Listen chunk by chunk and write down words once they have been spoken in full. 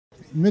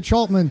Mitch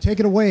Altman, take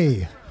it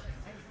away.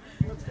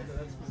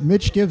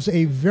 Mitch gives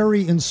a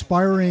very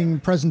inspiring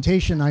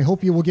presentation. I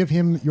hope you will give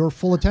him your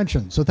full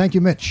attention. So thank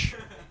you, Mitch.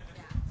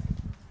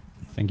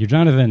 Thank you,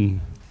 Jonathan.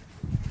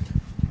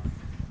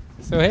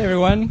 So hey,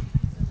 everyone.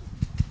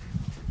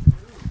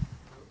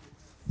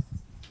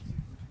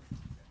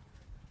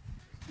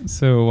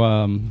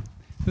 So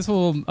this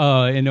will,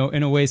 in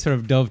a way, sort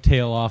of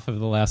dovetail off of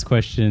the last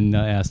question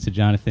asked to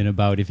Jonathan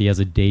about if he has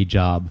a day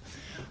job.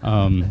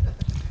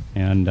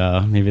 And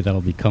maybe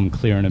that'll become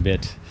clear in a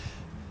bit.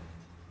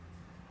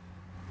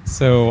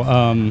 So,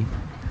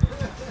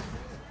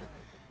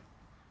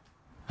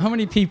 how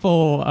many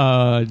people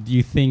do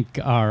you think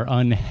are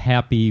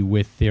unhappy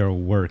with their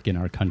work in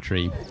our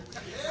country?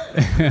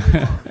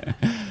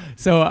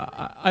 So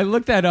I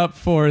looked that up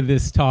for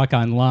this talk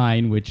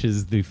online, which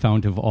is the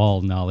fount of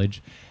all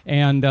knowledge.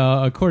 And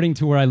according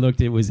to where I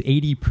looked, it was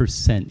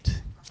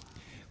 80%,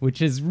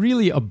 which is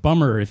really a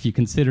bummer if you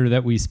consider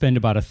that we spend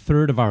about a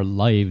third of our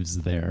lives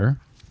there.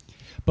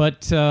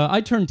 But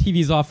I turn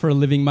TVs off for a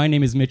living. My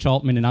name is Mitch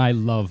Altman, and I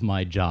love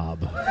my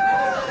job.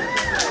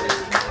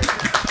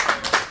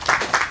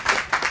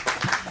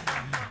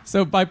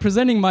 So by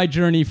presenting my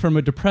journey from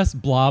a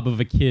depressed blob of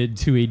a kid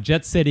to a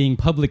jet-setting,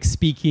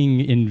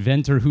 public-speaking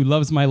inventor who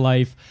loves my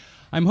life,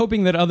 I'm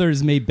hoping that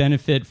others may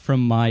benefit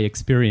from my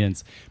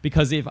experience.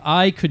 Because if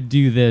I could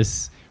do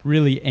this,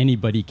 really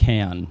anybody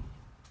can.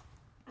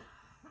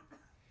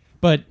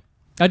 But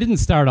I didn't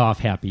start off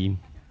happy.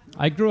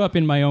 I grew up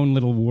in my own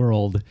little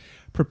world,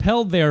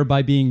 propelled there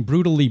by being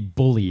brutally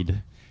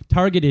bullied,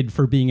 targeted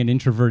for being an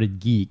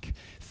introverted geek,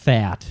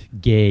 fat,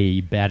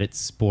 gay, bad at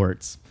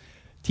sports.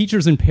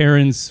 Teachers and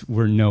parents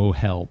were no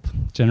help.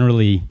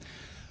 Generally,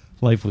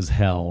 life was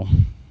hell.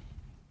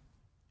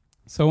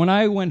 So when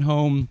I went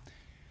home,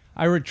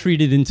 I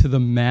retreated into the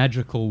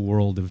magical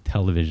world of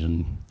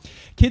television.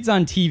 Kids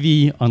on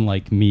TV,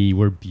 unlike me,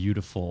 were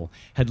beautiful,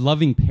 had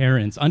loving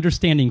parents,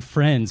 understanding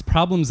friends,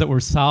 problems that were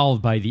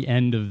solved by the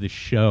end of the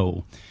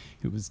show.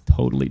 It was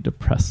totally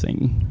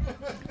depressing.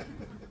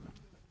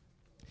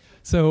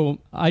 So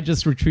I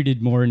just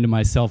retreated more into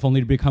myself, only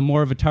to become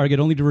more of a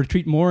target, only to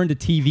retreat more into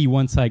TV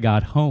once I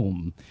got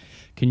home.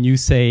 Can you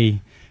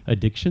say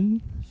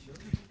addiction? Sure.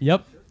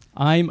 Yep,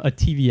 I'm a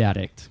TV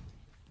addict.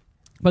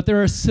 But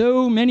there are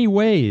so many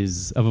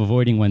ways of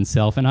avoiding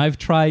oneself, and I've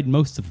tried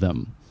most of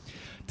them.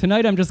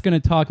 Tonight I'm just going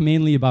to talk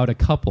mainly about a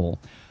couple.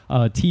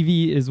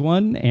 TV is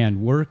one,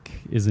 and work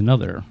is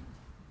another.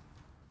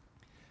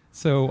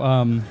 So,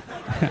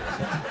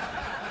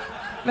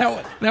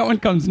 that one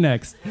comes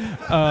next.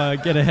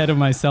 Get ahead of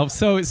myself.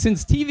 So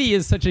since TV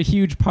is such a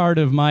huge part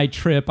of my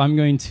trip, I'm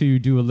going to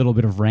do a little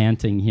bit of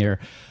ranting here.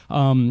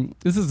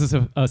 This is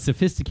a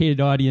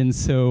sophisticated audience,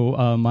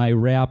 so my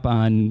rap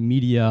on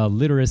media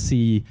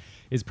literacy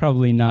is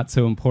probably not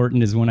so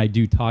important as when I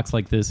do talks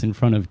like this in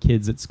front of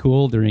kids at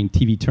school during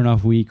TV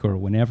turnoff week or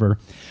whenever.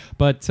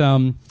 But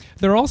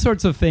there are all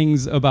sorts of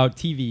things about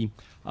TV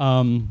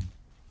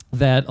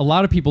that a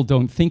lot of people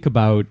don't think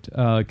about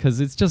because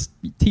it's just,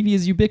 TV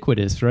is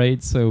ubiquitous,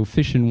 right? So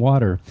fish in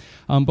water.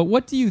 But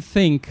what do you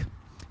think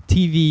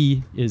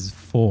TV is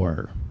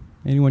for?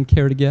 Anyone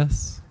care to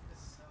guess?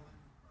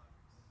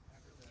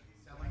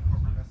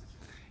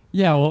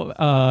 Yeah, well,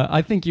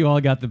 I think you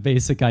all got the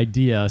basic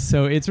idea.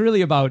 So it's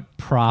really about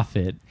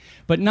profit,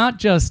 but not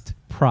just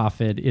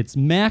profit. It's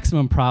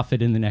maximum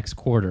profit in the next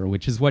quarter,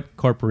 which is what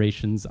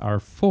corporations are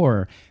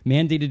for,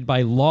 mandated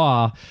by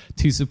law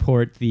to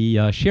support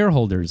the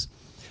shareholders.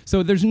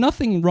 So there's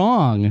nothing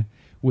wrong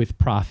with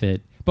profit,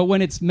 but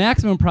when it's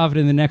maximum profit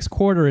in the next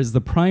quarter is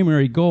the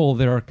primary goal,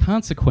 there are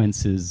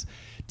consequences.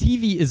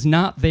 TV is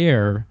not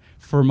there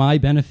for my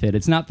benefit.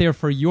 It's not there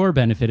for your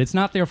benefit. It's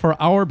not there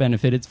for our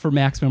benefit. It's for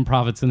maximum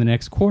profits in the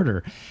next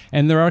quarter.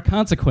 And there are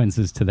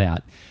consequences to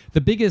that.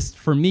 The biggest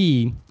for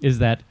me is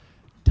that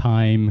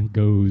time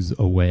goes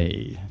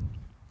away.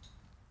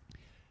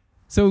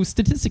 So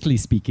statistically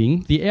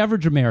speaking, the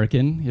average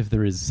American, if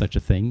there is such a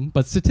thing,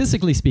 but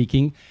statistically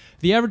speaking,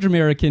 the average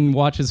American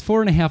watches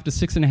 4.5 to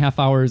 6.5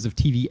 hours of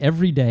TV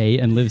every day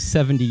and lives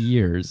 70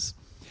 years.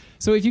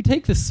 So if you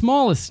take the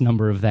smallest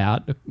number of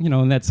that,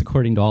 and that's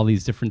according to all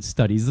these different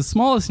studies, the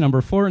smallest number,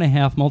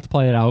 4.5,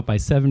 multiply it out by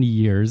 70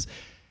 years,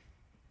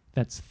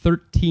 that's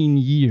 13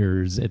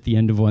 years at the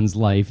end of one's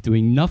life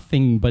doing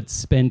nothing but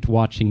spent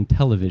watching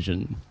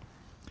television.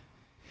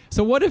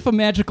 So what if a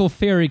magical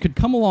fairy could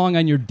come along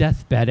on your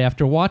deathbed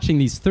after watching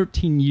these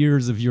 13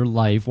 years of your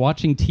life,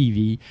 watching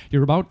TV,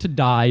 you're about to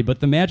die,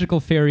 but the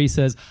magical fairy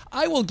says,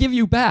 I will give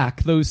you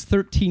back those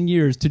 13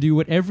 years to do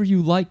whatever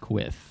you like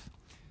with.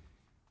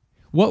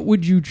 What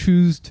would you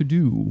choose to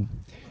do?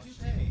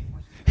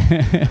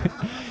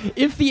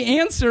 If the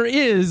answer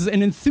is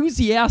an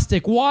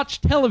enthusiastic watch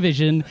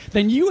television,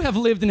 then you have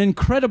lived an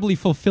incredibly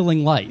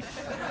fulfilling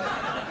life.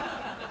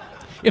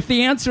 If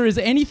the answer is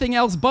anything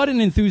else but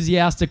an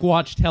enthusiastic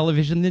watch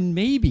television, then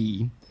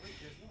maybe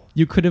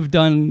you could have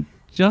done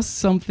just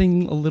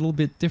something a little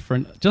bit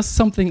different, just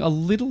something a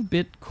little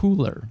bit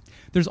cooler.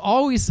 There's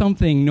always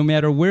something, no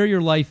matter where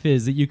your life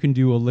is, that you can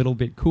do a little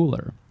bit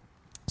cooler.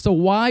 So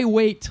why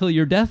wait till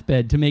your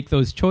deathbed to make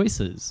those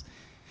choices?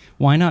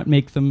 Why not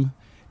make them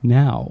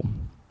now?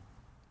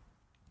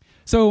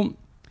 So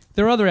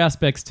there are other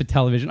aspects to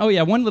television. Oh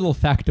yeah, one little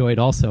factoid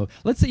also.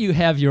 Let's say you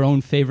have your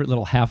own favorite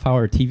little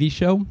half-hour TV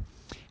show,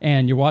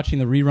 and you're watching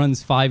the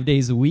reruns 5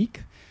 days a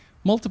week.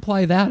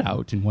 Multiply that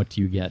out, and what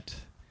do you get?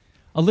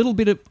 A little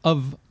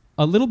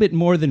bit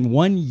more than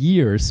 1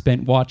 year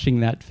spent watching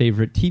that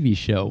favorite TV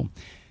show.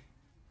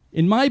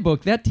 In my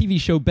book, that TV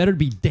show better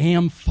be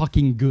damn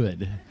fucking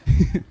good.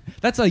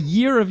 That's a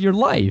year of your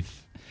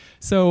life.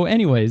 So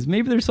anyways,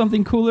 maybe there's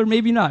something cooler,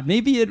 maybe not.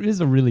 Maybe it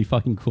is a really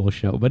fucking cool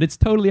show, but it's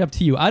totally up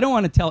to you. I don't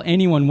want to tell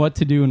anyone what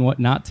to do and what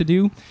not to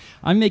do.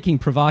 I'm making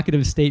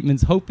provocative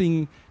statements,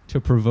 hoping to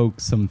provoke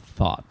some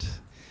thought.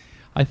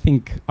 I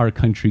think our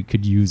country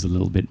could use a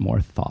little bit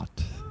more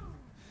thought.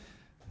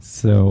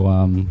 So,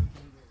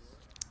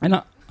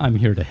 and I'm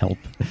here to help.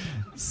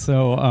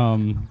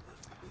 So,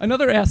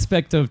 another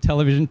aspect of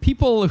television,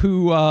 people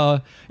who,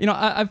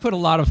 I've put a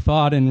lot of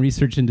thought and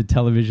research into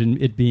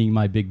television, it being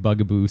my big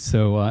bugaboo,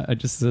 so I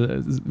just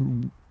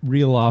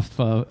reel off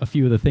a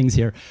few of the things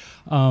here.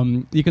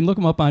 You can look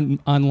them up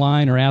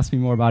online or ask me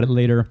more about it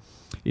later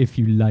if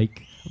you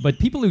like. But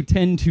people who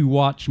tend to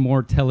watch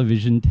more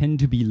television tend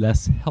to be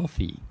less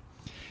healthy.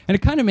 And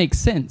it kind of makes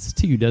sense,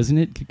 too, doesn't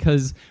it?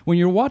 Because when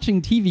you're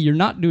watching TV, you're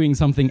not doing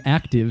something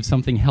active,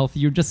 something healthy.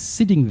 You're just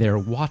sitting there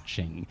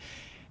watching.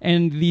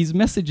 And these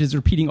messages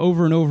repeating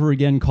over and over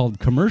again called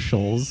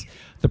commercials,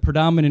 the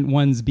predominant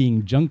ones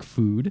being junk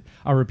food,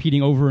 are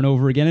repeating over and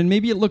over again. And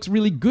maybe it looks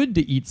really good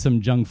to eat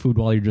some junk food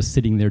while you're just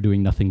sitting there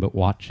doing nothing but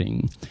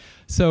watching.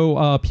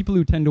 So people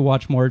who tend to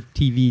watch more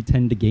TV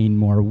tend to gain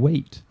more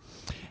weight.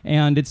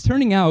 And it's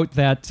turning out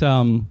that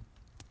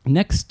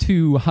next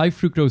to high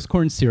fructose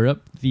corn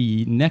syrup,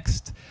 the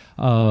next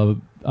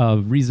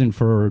reason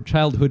for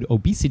childhood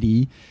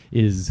obesity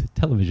is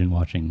television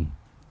watching.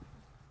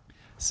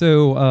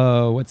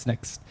 So what's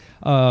next?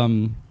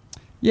 One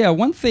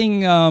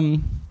thing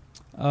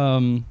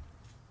one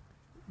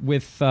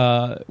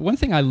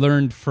thing I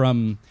learned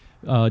from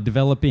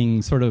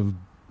developing sort of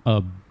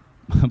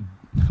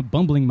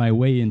bumbling my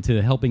way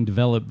into helping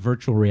develop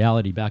virtual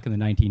reality back in the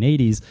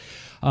 1980s,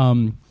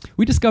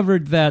 we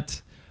discovered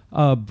that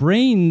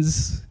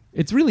brains,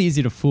 it's really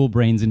easy to fool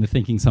brains into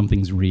thinking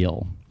something's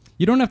real.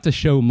 You don't have to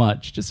show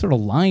much, just sort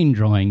of line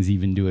drawings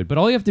even do it. But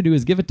all you have to do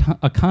is give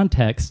a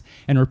context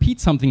and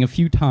repeat something a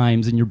few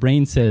times and your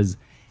brain says,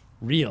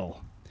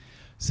 real.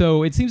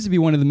 So it seems to be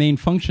one of the main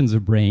functions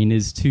of brain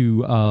is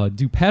to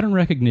do pattern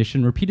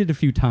recognition, repeat it a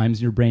few times,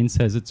 and your brain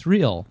says it's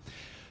real.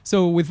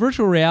 So with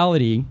virtual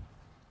reality,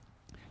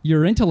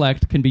 your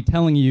intellect can be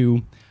telling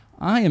you,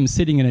 I am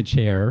sitting in a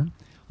chair,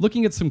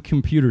 looking at some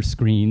computer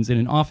screens in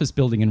an office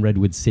building in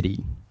Redwood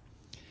City.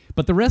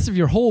 But the rest of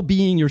your whole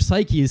being, your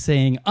psyche is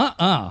saying,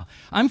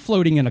 I'm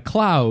floating in a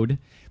cloud,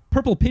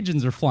 purple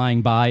pigeons are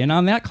flying by, and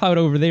on that cloud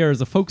over there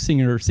is a folk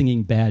singer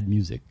singing bad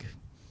music.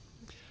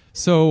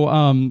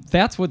 So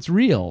that's what's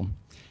real.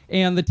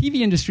 And the TV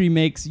industry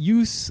makes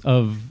use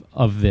of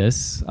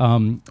this,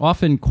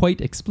 often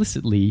quite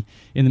explicitly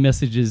in the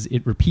messages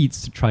it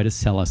repeats to try to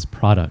sell us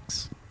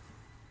products.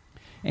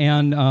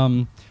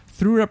 And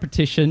through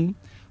repetition,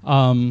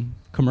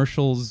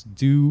 commercials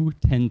do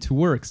tend to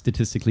work,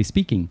 statistically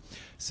speaking.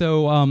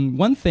 So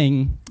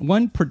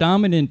one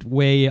predominant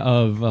way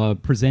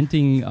of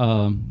presenting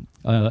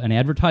an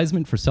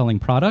advertisement for selling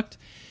product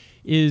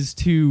is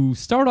to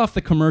start off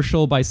the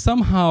commercial by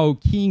somehow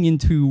keying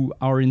into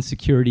our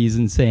insecurities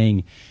and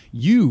saying,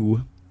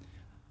 you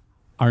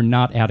are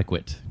not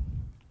adequate.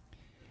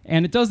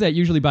 And it does that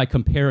usually by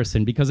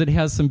comparison because it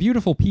has some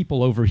beautiful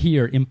people over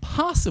here,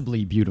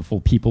 impossibly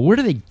beautiful people. Where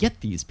do they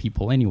get these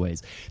people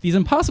anyways? These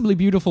impossibly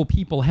beautiful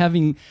people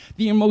having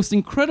the most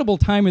incredible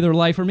time of their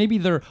life, or maybe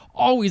they're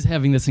always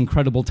having this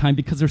incredible time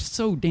because they're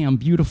so damn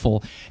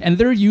beautiful, and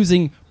they're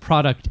using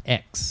product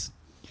X.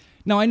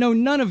 Now, I know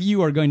none of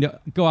you are going to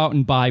go out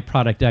and buy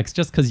product X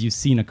just because you've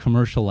seen a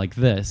commercial like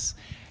this,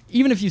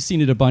 even if you've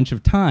seen it a bunch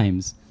of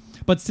times.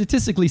 But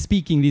statistically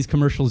speaking, these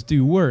commercials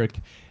do work.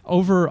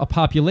 Over a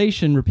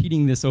population,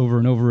 repeating this over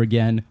and over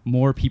again,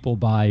 more people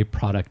buy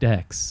product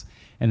X.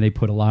 And they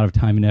put a lot of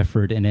time and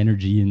effort and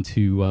energy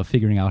into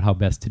figuring out how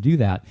best to do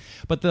that.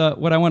 But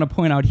what I want to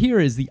point out here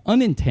is the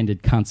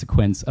unintended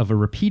consequence of a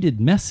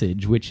repeated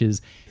message, which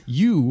is,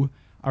 you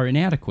are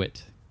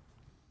inadequate.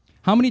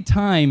 How many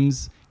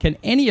times can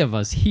any of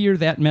us hear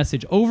that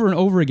message over and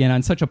over again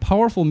on such a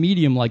powerful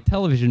medium like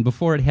television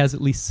before it has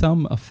at least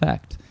some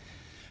effect?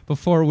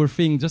 Before we're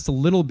feeling just a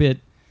little bit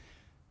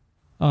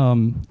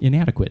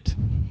inadequate,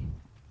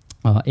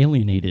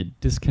 alienated,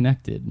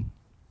 disconnected.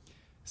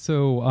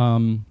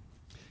 So,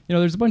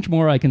 there's a bunch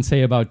more I can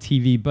say about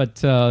TV, but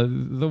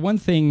the one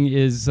thing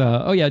is,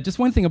 just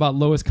one thing about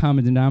lowest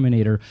common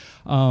denominator.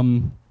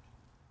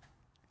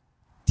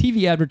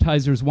 TV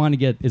advertisers want to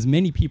get as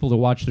many people to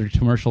watch their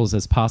commercials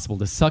as possible,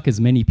 to suck as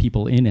many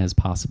people in as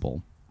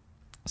possible.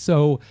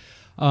 So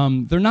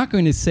they're not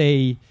going to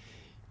say,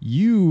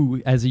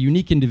 you, as a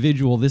unique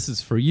individual, this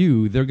is for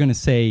you. They're going to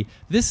say,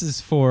 this is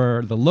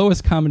for the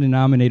lowest common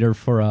denominator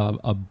for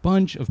a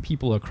bunch of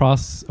people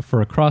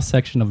for a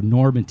cross-section of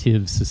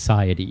normative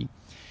society.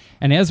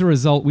 And as a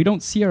result, we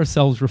don't see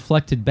ourselves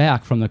reflected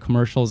back from the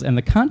commercials, and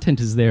the content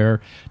is there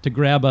to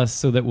grab us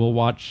so that we'll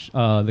watch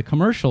the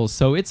commercials.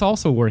 So it's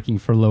also working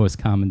for lowest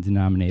common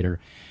denominator.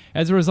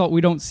 As a result,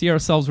 we don't see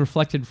ourselves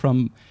reflected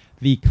from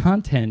the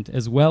content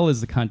as well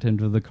as the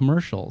content of the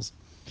commercials.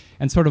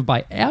 And sort of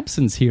by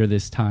absence here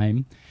this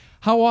time,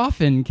 how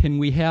often can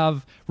we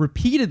have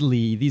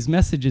repeatedly these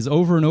messages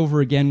over and over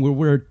again where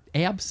we're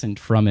absent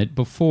from it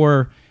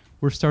before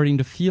we're starting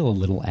to feel a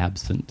little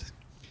absent?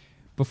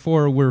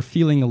 Before we're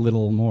feeling a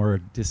little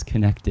more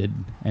disconnected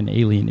and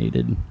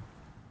alienated.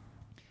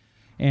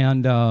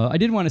 And I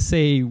did want to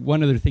say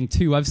one other thing,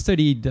 too. I've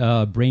studied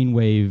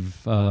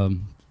brainwave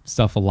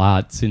stuff a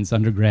lot since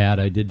undergrad.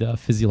 I did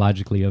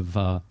physiology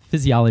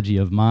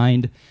of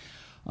mind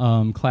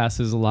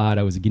classes a lot.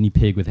 I was a guinea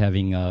pig with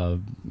having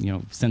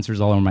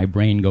sensors all over my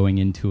brain going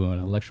into an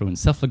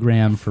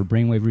electroencephalogram for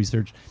brainwave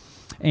research.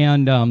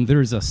 And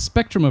there's a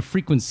spectrum of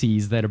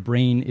frequencies that a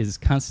brain is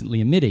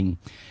constantly emitting.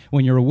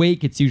 When you're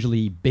awake, it's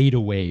usually beta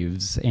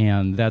waves,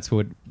 and that's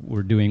what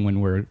we're doing when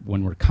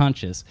we're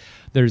conscious.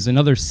 There's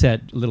another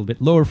set, a little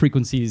bit lower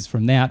frequencies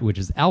from that, which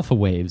is alpha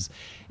waves.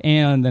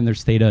 And then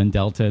there's theta and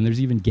delta, and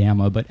there's even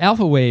gamma. But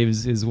alpha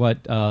waves is what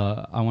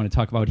I want to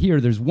talk about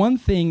here. There's one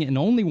thing, and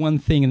only one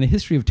thing, in the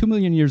history of 2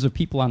 million years of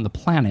people on the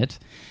planet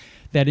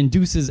that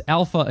induces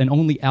alpha and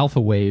only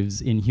alpha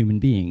waves in human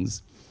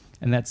beings,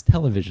 and that's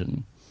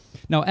television.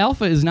 Now,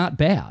 alpha is not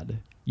bad.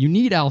 You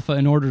need alpha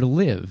in order to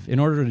live, in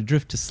order to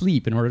drift to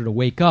sleep, in order to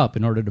wake up,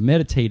 in order to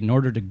meditate, in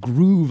order to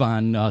groove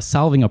on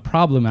solving a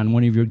problem on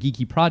one of your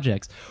geeky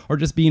projects, or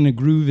just be in a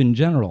groove in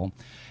general.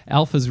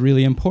 Alpha is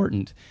really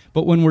important.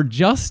 But when we're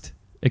just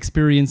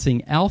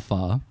experiencing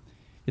alpha,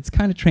 it's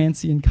kind of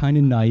transient, kind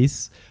of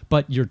nice,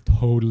 but you're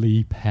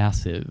totally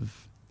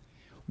passive.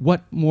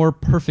 What more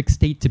perfect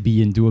state to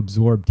be in to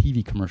absorb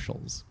TV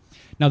commercials?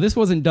 Now, this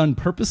wasn't done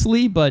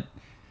purposely, but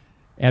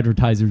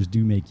advertisers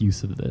do make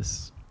use of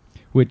this,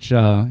 which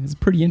is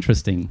pretty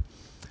interesting.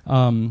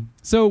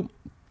 So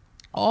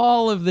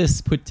all of this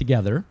put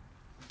together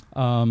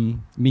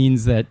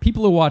means that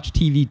people who watch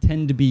TV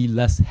tend to be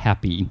less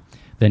happy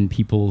than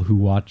people who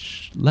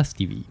watch less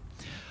TV.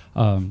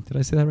 Did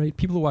I say that right?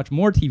 People who watch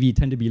more TV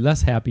tend to be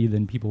less happy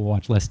than people who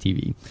watch less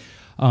TV.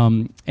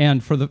 And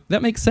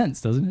that makes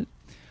sense, doesn't it?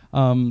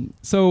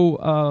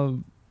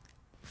 So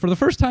for the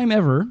first time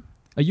ever,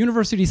 a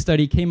university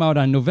study came out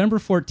on November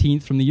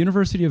 14th from the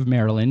University of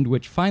Maryland,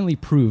 which finally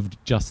proved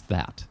just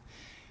that.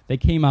 They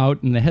came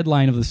out, and the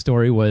headline of the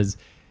story was,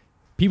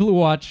 people who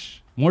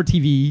watch more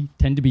TV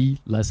tend to be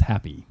less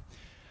happy.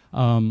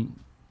 And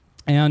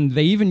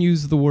they even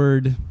used the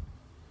word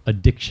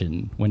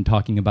addiction when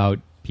talking about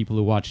people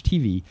who watch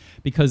TV,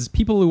 because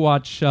people who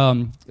watch,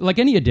 like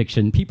any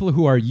addiction, people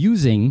who are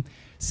using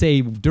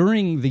say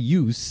during the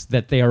use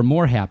that they are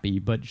more happy,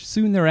 but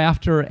soon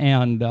thereafter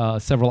and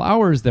several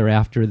hours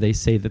thereafter, they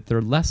say that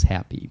they're less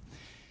happy.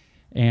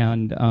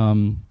 And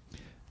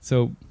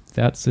so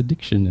that's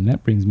addiction, and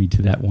that brings me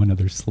to that one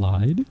other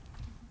slide.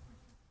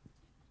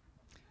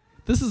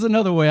 This is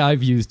another way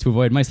I've used to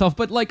avoid myself,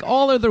 but like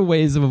all other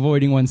ways of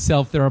avoiding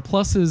oneself, there are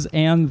pluses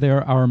and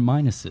there are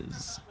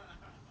minuses.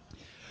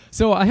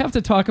 So I have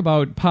to talk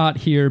about pot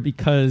here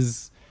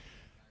because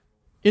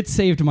it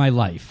saved my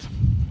life.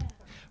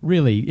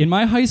 Really, in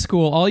my high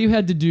school, all you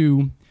had to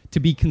do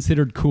to be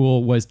considered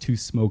cool was to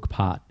smoke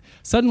pot.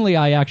 Suddenly,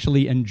 I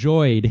actually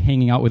enjoyed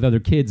hanging out with other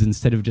kids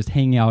instead of just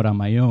hanging out on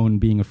my own,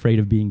 being afraid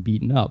of being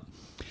beaten up.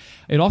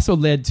 It also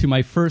led to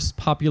my first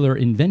popular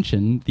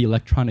invention, the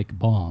electronic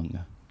bong.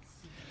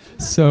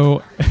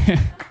 So,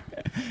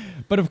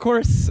 but of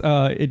course,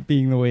 it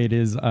being the way it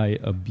is, I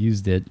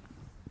abused it.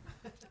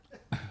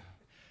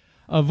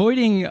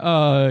 Avoiding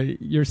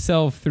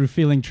yourself through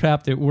feeling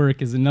trapped at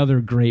work is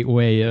another great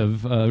way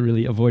of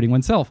really avoiding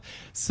oneself.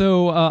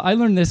 So I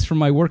learned this from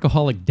my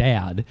workaholic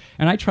dad,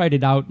 and I tried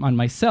it out on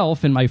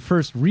myself in my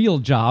first real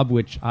job,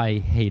 which I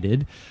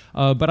hated.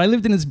 But I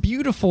lived in this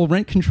beautiful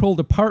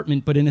rent-controlled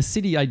apartment, but in a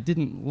city I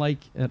didn't like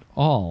at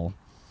all.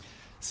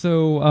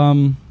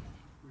 So,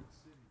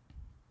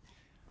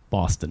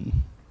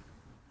 Boston.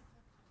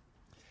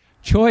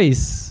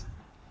 Choice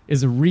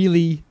is a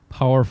really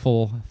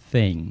powerful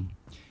thing.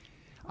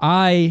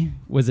 I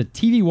was a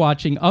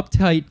TV-watching,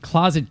 uptight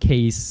closet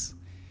case,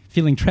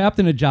 feeling trapped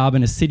in a job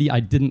in a city I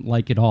didn't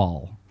like at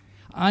all.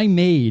 I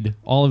made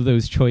all of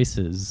those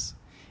choices,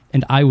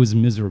 and I was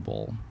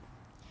miserable.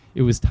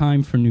 It was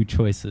time for new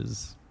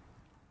choices.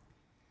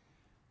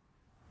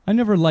 I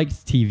never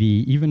liked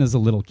TV, even as a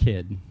little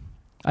kid.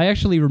 I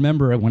actually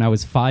remember when I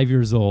was 5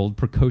 years old,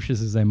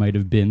 precocious as I might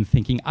have been,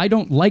 thinking, I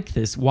don't like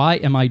this. Why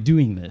am I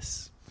doing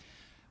this?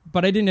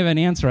 But I didn't have an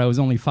answer. I was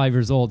only 5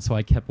 years old, so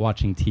I kept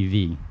watching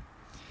TV.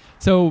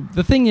 So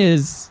the thing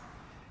is,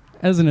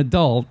 as an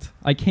adult,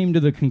 I came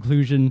to the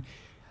conclusion,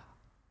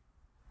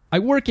 I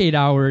work 8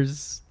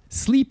 hours,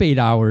 sleep 8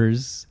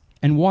 hours,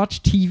 and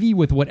watch TV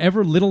with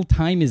whatever little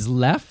time is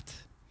left.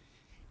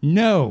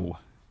 No.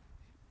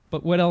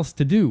 But what else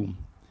to do?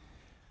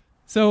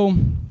 So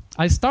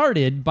I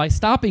started by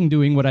stopping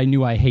doing what I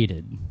knew I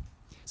hated.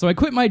 So I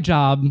quit my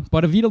job,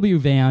 bought a VW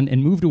van,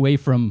 and moved away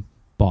from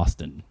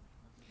Boston.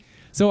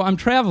 So I'm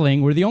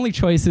traveling where the only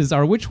choices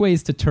are which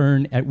ways to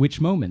turn at which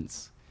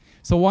moments.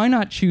 So why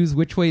not choose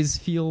which ways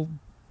feel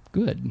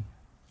good?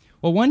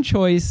 Well, one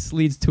choice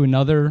leads to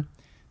another,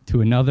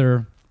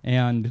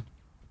 and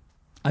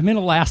I'm in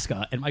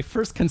Alaska at my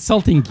first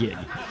consulting gig.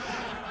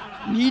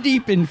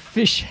 Knee-deep in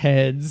fish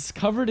heads,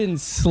 covered in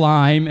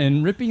slime,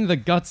 and ripping the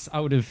guts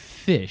out of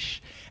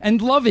fish,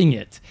 and loving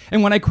it.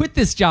 And when I quit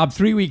this job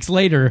 3 weeks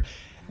later,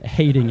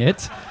 hating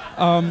it,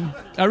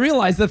 I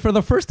realized that for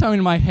the first time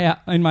in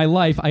my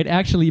life, I'd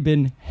actually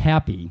been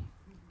happy.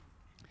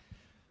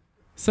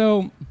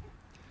 So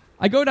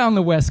I go down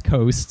the West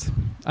Coast.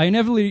 I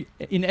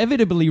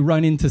inevitably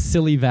run into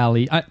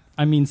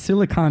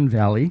Silicon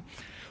Valley,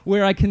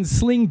 where I can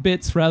sling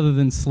bits rather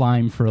than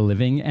slime for a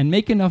living and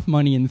make enough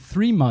money in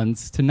 3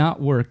 months to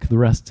not work the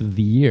rest of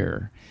the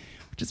year,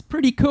 which is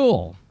pretty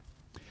cool.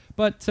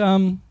 But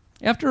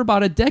after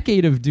about a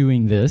decade of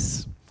doing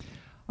this,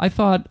 I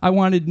thought I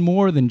wanted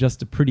more than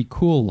just a pretty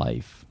cool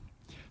life.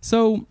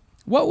 So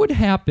what would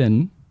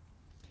happen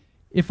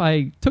if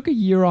I took a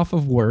year off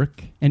of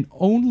work and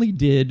only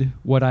did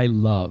what I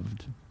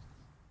loved?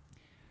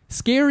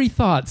 Scary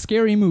thought,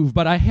 scary move,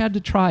 but I had to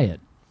try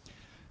it.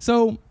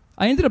 So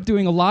I ended up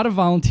doing a lot of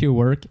volunteer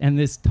work and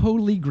this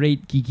totally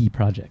great geeky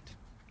project.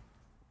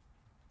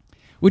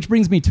 Which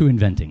brings me to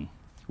inventing,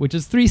 which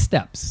is 3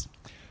 steps.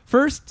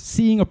 First,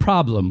 seeing a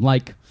problem,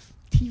 like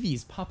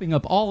TVs popping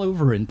up all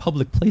over in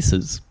public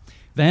places.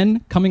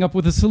 Then, coming up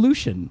with a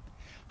solution.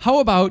 How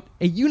about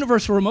a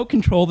universal remote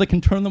control that can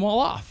turn them all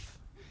off?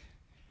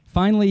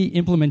 Finally,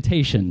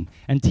 implementation.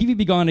 And TV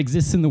Be Gone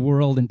exists in the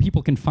world, and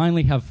people can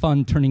finally have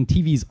fun turning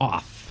TVs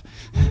off.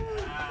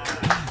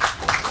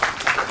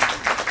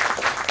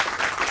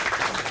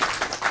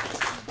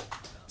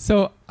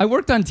 So I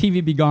worked on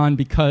TV Be Gone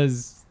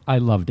because I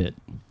loved it.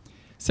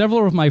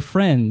 Several of my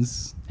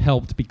friends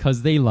helped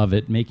because they love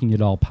it, making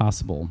it all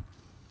possible.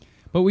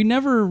 But we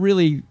never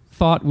really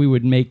thought we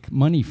would make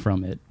money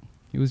from it.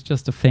 It was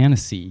just a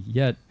fantasy.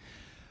 Yet,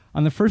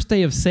 on the first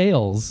day of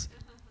sales,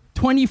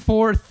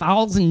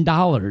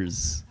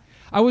 $24,000.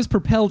 I was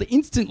propelled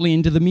instantly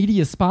into the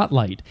media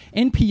spotlight.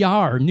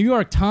 NPR, New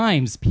York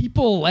Times,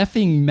 People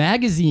effing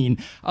Magazine.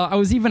 I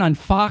was even on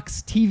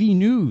Fox TV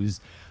News.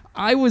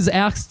 I was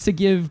asked to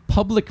give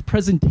public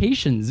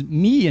presentations,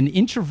 me, an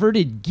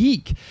introverted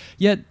geek,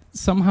 yet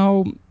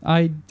somehow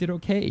I did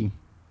okay.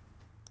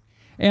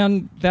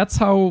 And that's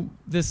how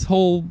this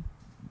whole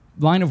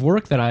line of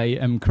work that I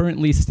am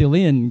currently still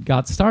in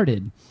got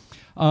started.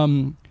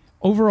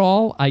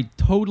 Overall, I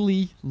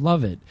totally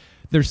love it.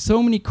 There's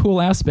so many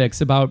cool aspects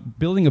about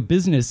building a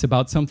business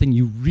about something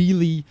you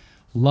really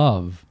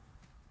love.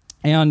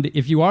 And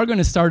if you are going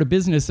to start a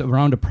business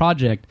around a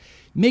project,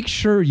 make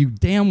sure you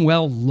damn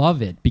well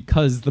love it,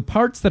 because the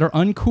parts that are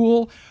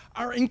uncool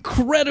are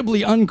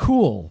incredibly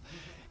uncool.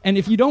 And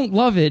if you don't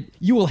love it,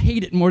 you will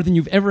hate it more than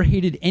you've ever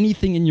hated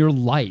anything in your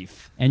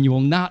life, and you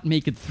will not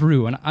make it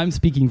through. And I'm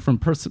speaking from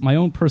my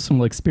own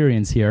personal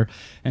experience here,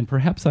 and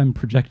perhaps I'm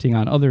projecting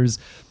on others,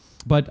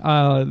 but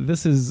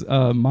this is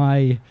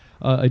my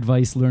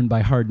advice learned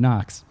by hard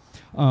knocks.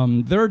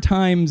 There are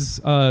times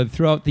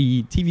throughout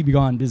the TV Be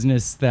Gone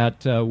business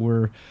that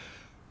were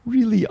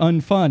really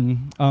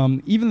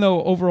unfun. Even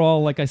though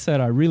overall, like I said,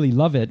 I really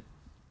love it.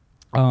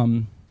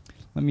 Let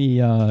me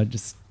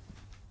just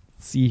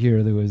see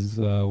here. There was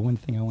one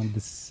thing I wanted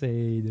to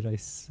say. Did I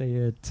say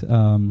it?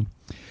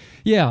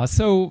 Yeah,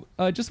 so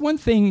just one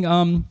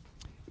thing.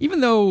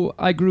 Even though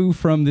I grew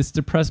from this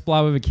depressed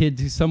blob of a kid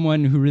to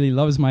someone who really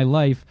loves my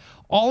life,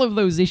 all of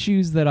those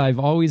issues that I've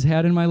always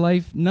had in my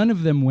life, none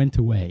of them went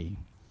away.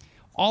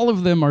 All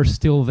of them are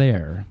still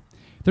there.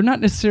 They're not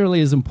necessarily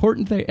as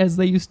important as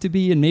they used to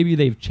be, and maybe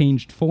they've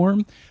changed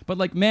form, but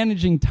like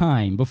managing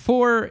time.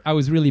 Before, I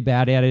was really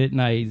bad at it,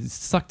 and I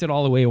sucked it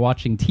all away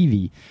watching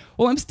TV.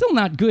 Well, I'm still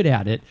not good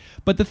at it,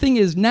 but the thing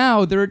is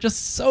now there are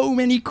just so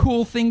many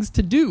cool things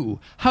to do.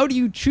 How do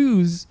you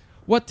choose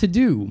what to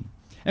do?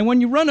 And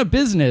when you run a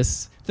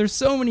business, there's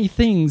so many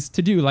things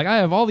to do. Like, I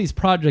have all these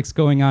projects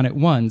going on at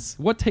once.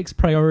 What takes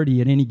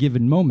priority at any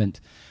given moment?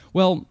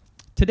 Well,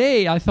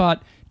 today I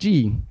thought,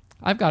 gee,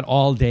 I've got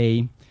all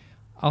day.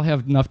 I'll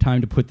have enough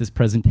time to put this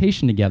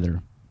presentation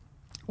together.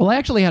 Well, I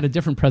actually had a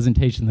different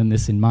presentation than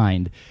this in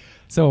mind.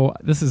 So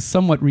this is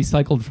somewhat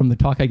recycled from the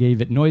talk I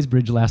gave at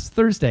Noisebridge last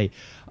Thursday.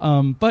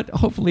 But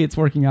hopefully it's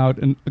working out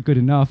good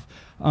enough.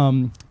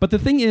 But the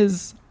thing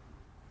is,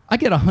 I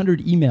get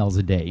 100 emails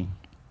a day.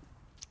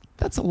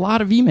 That's a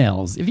lot of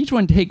emails. If each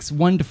one takes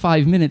 1 to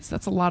 5 minutes,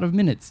 that's a lot of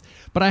minutes.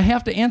 But I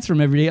have to answer them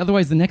every day.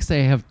 Otherwise, the next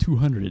day I have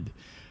 200.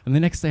 And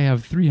the next day I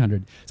have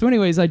 300. So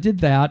anyways, I did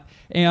that.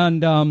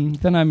 And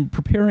then I'm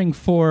preparing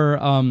for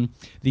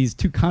these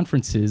 2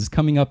 conferences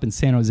coming up in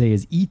San Jose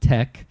as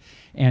eTech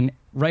And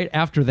right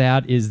after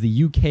that is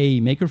the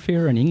UK Maker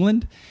Faire in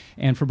England.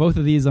 And for both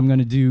of these, I'm going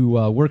to do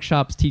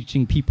workshops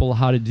teaching people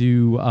how to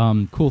do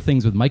cool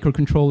things with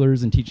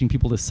microcontrollers and teaching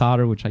people to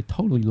solder, which I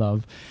totally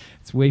love.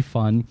 It's way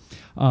fun.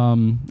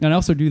 And I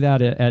also do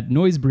that at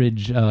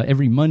Noisebridge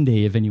every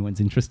Monday if anyone's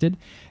interested.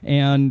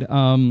 And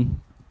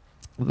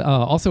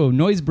also,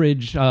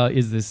 Noisebridge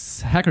is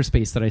this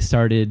hackerspace that I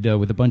started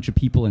with a bunch of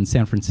people in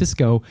San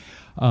Francisco,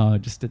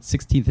 just at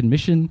 16th and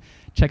Mission.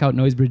 Check out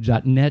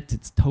noisebridge.net.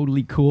 It's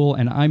totally cool.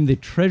 And I'm the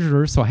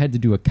treasurer, so I had to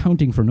do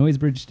accounting for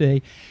Noisebridge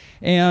today.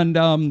 And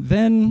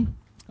then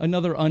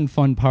another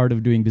unfun part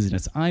of doing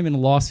business. I'm in a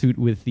lawsuit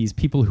with these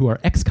people who are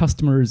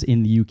ex-customers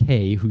in the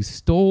UK who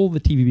stole the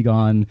TV Be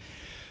Gone,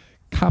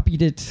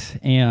 copied it,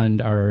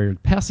 and are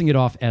passing it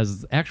off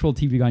as actual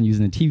TV Be Gone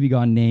using the TV Be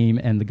Gone name.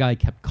 And the guy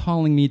kept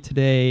calling me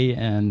today,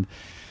 and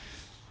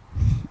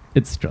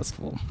it's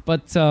stressful.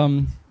 But,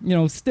 still,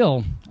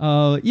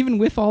 even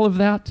with all of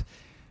that,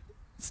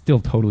 it's still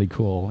totally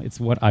cool. It's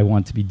what I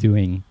want to be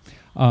doing.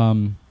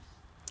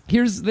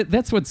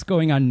 That's what's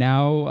going on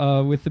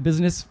now with the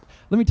business.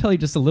 Let me tell you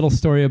just a little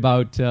story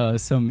about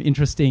some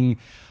interesting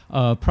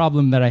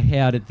problem that I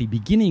had at the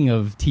beginning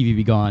of TV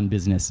Be Gone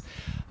business.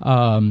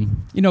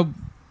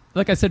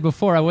 Like I said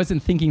before, I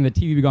wasn't thinking that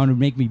TV Be Gone would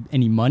make me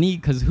any money,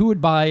 because who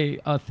would buy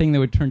a thing that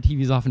would turn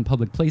TVs off in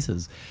public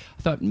places?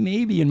 I thought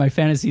maybe in my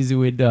fantasies it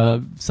would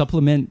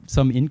supplement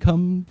some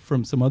income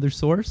from some other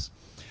source.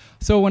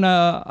 So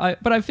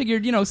but I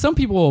figured, some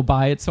people will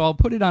buy it, so I'll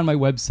put it on my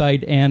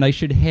website, and I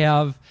should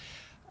have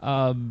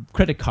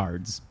credit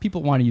cards.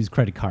 People want to use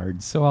credit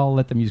cards, so I'll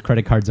let them use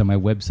credit cards on my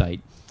website.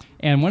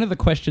 And one of the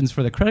questions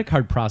for the credit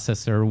card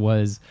processor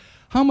was,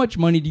 how much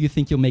money do you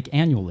think you'll make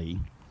annually?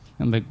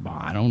 I'm like,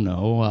 I don't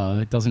know.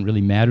 It doesn't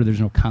really matter. There's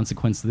no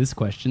consequence to this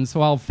question.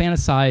 So I'll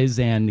fantasize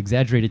and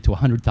exaggerate it to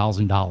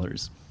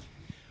 $100,000.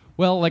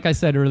 Well, like I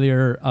said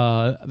earlier,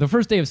 the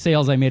first day of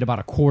sales, I made about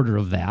a quarter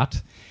of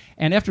that.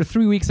 And after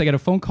 3 weeks, I got a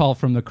phone call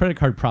from the credit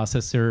card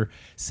processor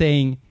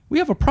saying, we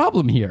have a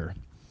problem here.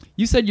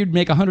 You said you'd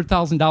make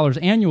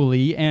 $100,000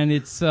 annually, and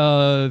it's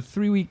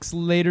 3 weeks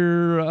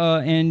later,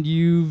 and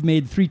you've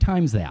made 3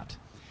 times that.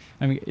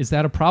 I mean, is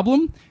that a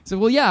problem? He said,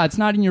 well, yeah, it's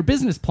not in your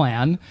business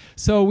plan,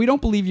 so we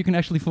don't believe you can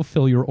actually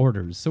fulfill your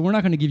orders. So we're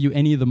not going to give you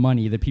any of the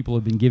money that people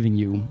have been giving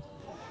you.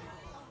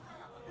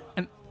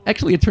 And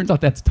actually, it turns out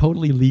that's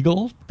totally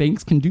legal.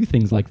 Banks can do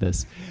things like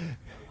this.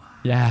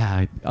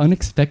 Yeah,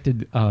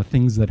 unexpected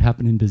things that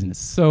happen in business.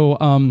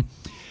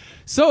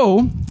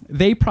 So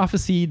they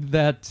prophesied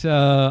that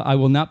I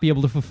will not be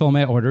able to fulfill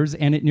my orders,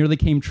 and it nearly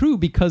came true,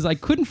 because I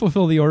couldn't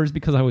fulfill the orders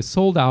because I was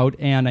sold out,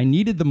 and I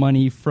needed the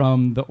money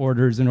from the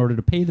orders in order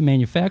to pay the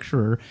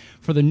manufacturer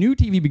for the new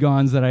TV Be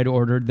Gones that I'd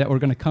ordered that were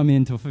going to come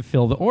in to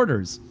fulfill the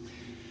orders.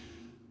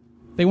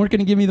 They weren't going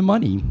to give me the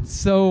money.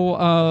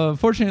 So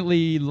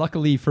fortunately,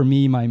 luckily for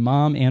me, my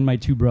mom and my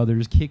 2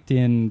 brothers kicked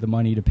in the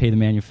money to pay the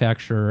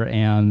manufacturer,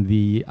 and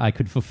I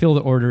could fulfill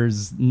the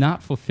orders,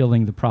 not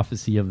fulfilling the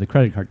prophecy of the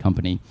credit card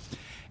company.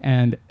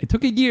 And it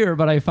took a year,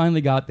 but I finally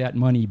got that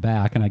money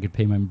back, and I could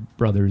pay my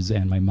brothers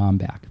and my mom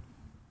back.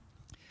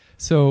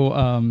 So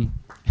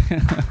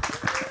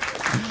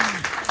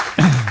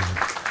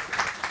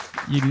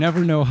you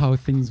never know how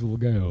things will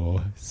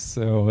go.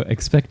 So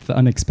expect the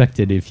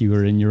unexpected if you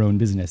are in your own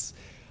business.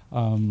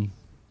 One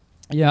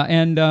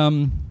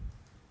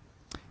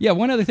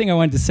other thing I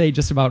wanted to say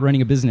just about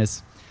running a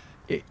business.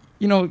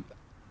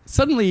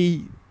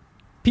 Suddenly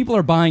people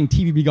are buying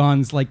TV Be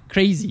Gones like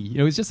crazy.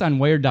 It was just on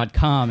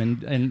Wired.com,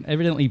 and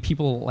evidently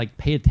people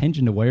pay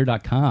attention to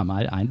Wired.com.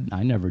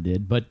 I never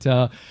did, but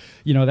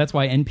that's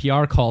why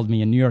NPR called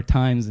me and New York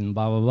Times and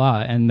blah blah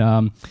blah.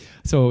 And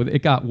so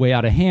it got way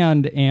out of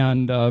hand,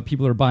 and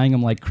people are buying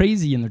them like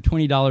crazy, and they're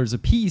 $20 a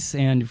piece.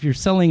 And if you're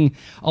selling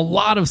a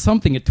lot of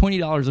something at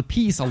 $20 a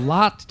piece, a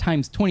lot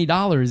times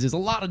 $20 is a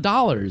lot of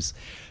dollars.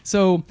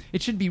 So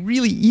it should be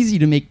really easy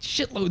to make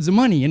shitloads of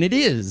money, and it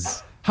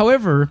is.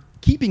 However,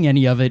 keeping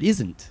any of it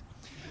isn't.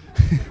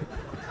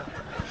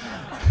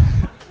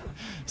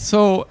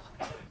 So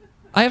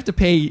I have to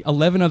pay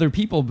 11 other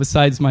people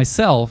besides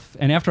myself,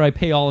 and after I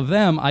pay all of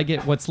them, I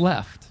get what's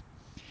left.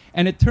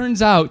 And it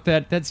turns out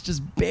that that's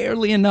just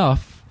barely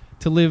enough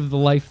to live the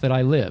life that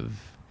I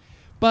live.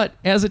 But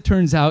as it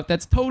turns out,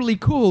 that's totally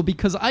cool,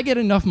 because I get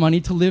enough money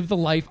to live the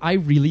life I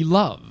really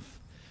love.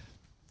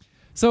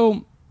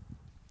 So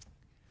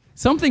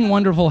something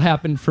wonderful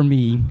happened for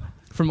me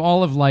from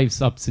all of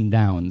life's ups and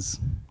downs.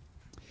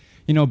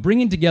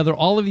 Bringing together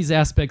all of these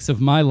aspects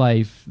of my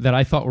life that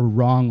I thought were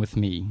wrong with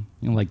me,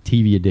 like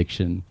TV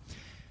addiction.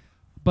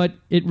 But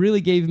it really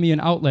gave me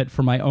an outlet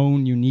for my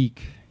own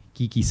unique,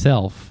 geeky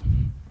self.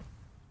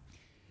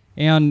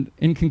 And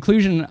in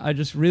conclusion, I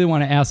just really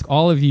want to ask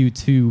all of you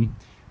to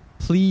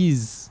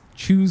please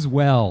choose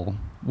well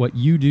what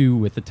you do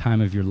with the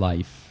time of your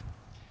life.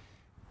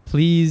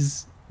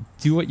 Please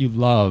do what you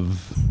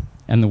love,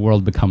 and the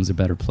world becomes a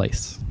better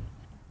place.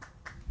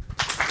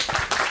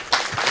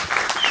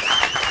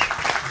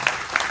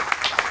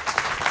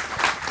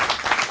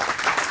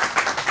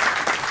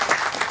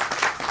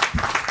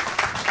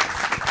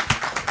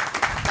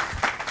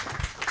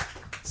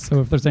 So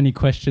if there's any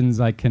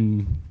questions, I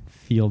can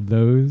field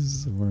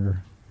those,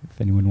 or if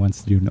anyone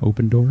wants to do an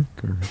open dork.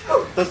 Or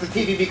Does the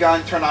TV Be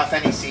Gone turn off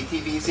NEC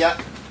TVs yet?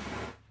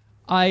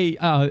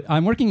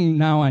 I'm working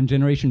now on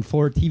Generation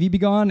 4 TV Be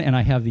Gone, and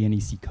I have the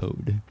NEC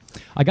code.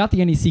 I got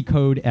the NEC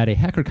code at a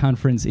hacker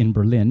conference in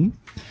Berlin.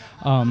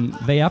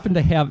 They happen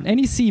to have...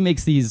 NEC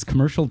makes these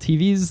commercial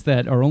TVs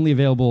that are only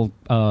available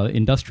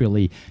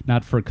industrially,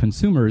 not for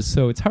consumers,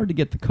 so it's hard to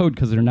get the code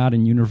because they're not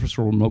in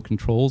universal remote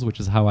controls, which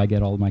is how I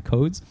get all of my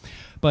codes.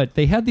 But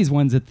they had these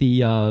ones at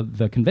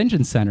the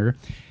convention center,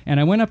 and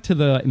I went up to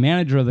the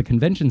manager of the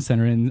convention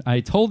center, and I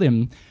told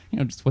him,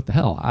 just what the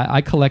hell,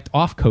 I collect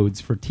off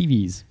codes for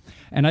TVs,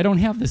 and I don't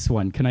have this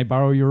one. Can I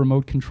borrow your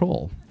remote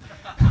control?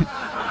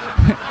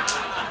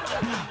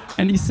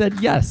 And he said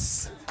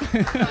yes.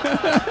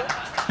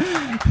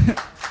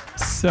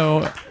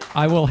 So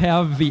I will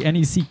have the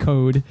NEC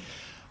code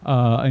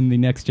in the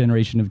next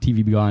generation of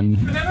TV Be Gone.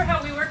 Remember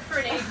how we work for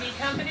an AV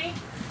company?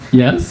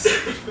 Yes.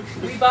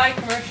 We buy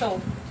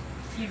commercial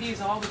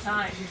TVs all the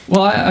time.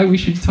 Well, we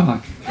should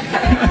talk.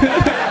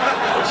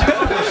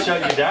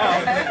 Shut you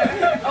down.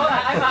 Oh,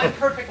 I'm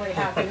perfectly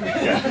happy.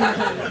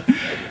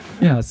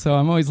 Yeah, so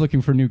I'm always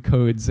looking for new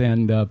codes,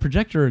 and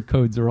projector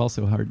codes are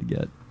also hard to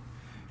get.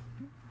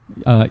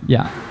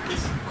 Yeah.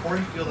 Is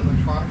Cornfield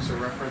Electronics a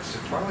reference to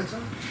Twilight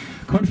Zone?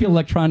 Cornfield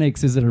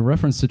Electronics is a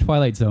reference to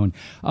Twilight Zone.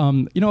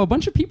 A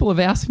bunch of people have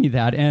asked me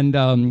that, and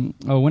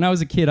when I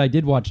was a kid, I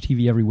did watch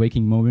TV every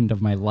waking moment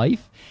of my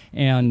life,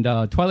 and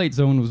Twilight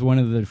Zone was one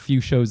of the few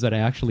shows that I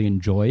actually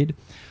enjoyed.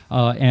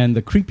 And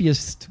the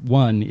creepiest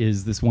one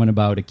is this one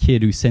about a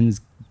kid who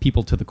sends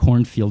people to the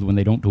cornfield when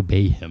they don't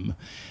obey him.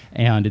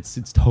 And it's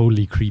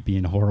totally creepy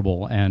and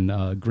horrible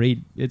and great.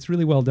 It's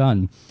really well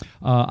done.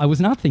 I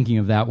was not thinking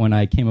of that when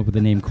I came up with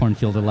the name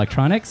Cornfield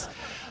Electronics.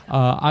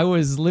 I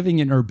was living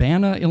in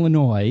Urbana,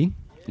 Illinois,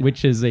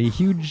 which is a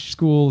huge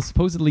school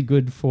supposedly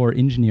good for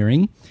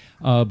engineering,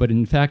 but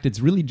in fact it's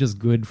really just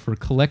good for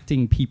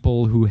collecting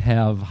people who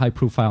have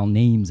high-profile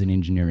names in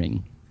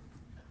engineering.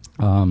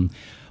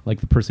 Like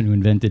the person who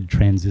invented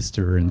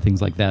transistor and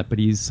things like that, but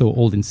he's so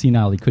old and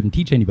senile he couldn't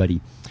teach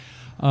anybody.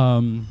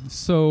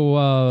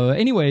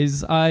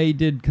 Anyways, I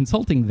did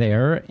consulting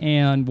there,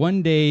 and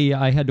one day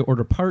I had to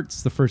order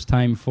parts the first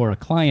time for a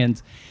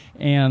client,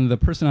 and the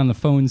person on the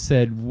phone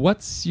said,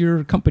 "What's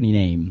your company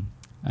name?"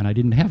 And I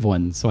didn't have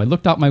one, so I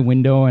looked out my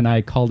window and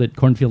I called it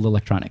Cornfield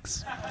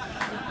Electronics.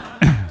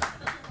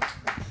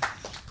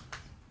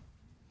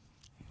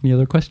 Any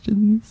other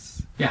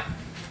questions? Yeah.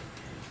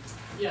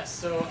 Yes,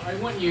 so I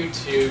want you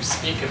to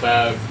speak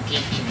about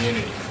geek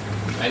community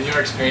and your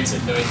experience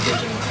at Noise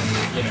Vision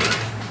and,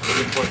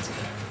 the importance of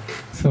that.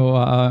 So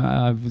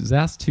I was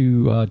asked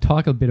to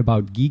talk a bit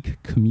about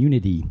geek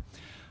community.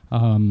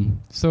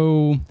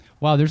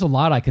 Wow, there's a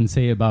lot I can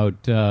say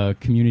about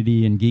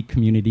community and geek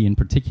community in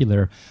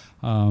particular.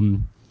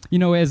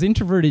 As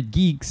introverted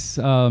geeks,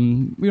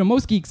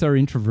 most geeks are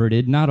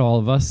introverted, not all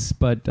of us,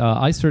 but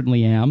I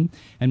certainly am,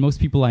 and most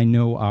people I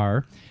know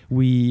are.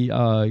 We,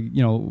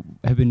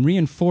 have been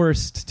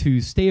reinforced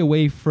to stay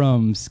away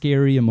from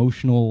scary,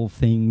 emotional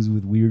things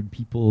with weird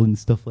people and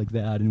stuff like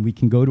that, and we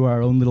can go to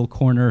our own little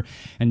corner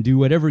and do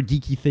whatever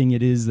geeky thing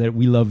it is that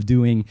we love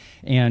doing,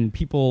 and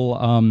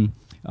people,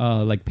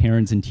 like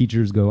parents and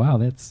teachers go, wow,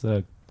 that's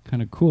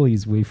kind of cool,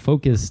 he's way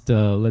focused,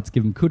 let's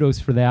give him kudos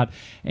for that,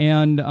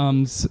 and,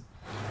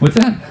 what's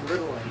that?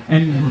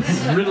 And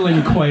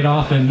riddling quite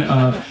often,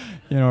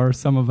 or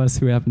some of us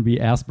who happen to be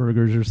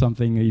Asperger's or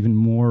something, even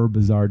more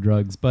bizarre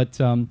drugs. But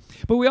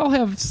we all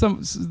have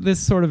this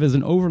sort of as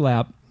an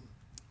overlap,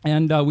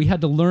 and we had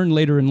to learn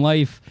later in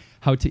life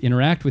how to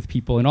interact with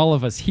people, and all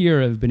of us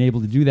here have been able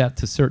to do that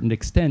to a certain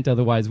extent,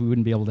 otherwise we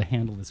wouldn't be able to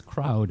handle this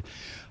crowd.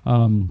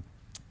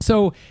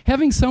 So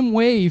having some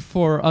way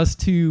for us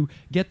to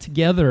get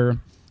together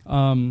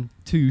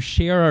to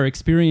share our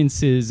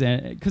experiences,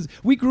 because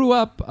we grew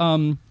up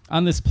on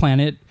this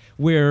planet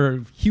where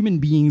human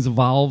beings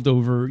evolved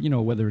over,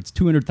 whether it's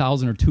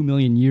 200,000 or 2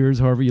 million years,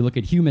 however you look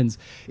at humans,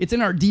 it's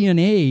in our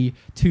DNA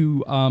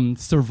to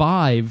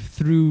survive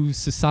through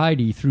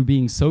society, through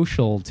being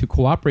social, to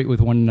cooperate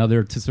with one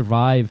another, to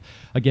survive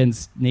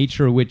against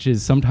nature, which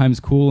is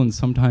sometimes cool and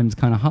sometimes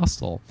kind of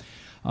hostile.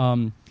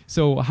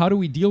 So how do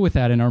we deal with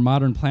that in our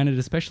modern planet,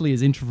 especially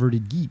as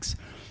introverted geeks?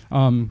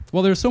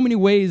 Well, there are so many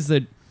ways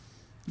that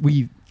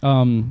we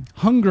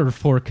hunger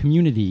for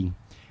community.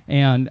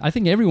 And I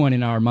think everyone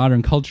in our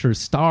modern culture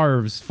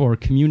starves for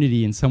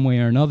community in some way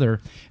or another.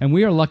 And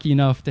we are lucky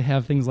enough to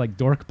have things like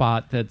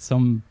Dorkbot that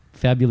some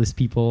fabulous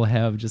people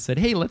have just said,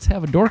 hey, let's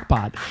have a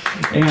Dorkbot.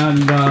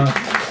 And,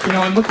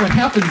 and look what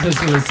happens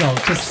as a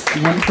result, just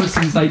one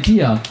person's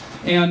idea.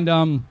 And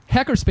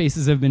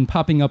hackerspaces have been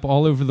popping up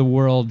all over the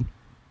world.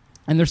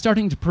 And they're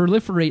starting to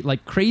proliferate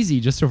like crazy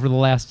just over the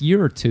last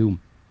year or two.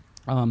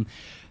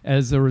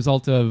 As a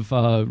result of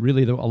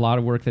really a lot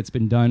of work that's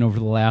been done over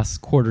the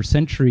last quarter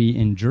century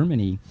in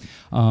Germany,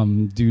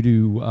 due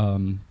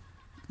to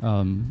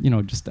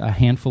just a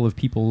handful of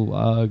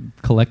people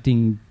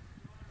collecting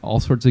all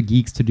sorts of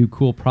geeks to do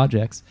cool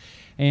projects.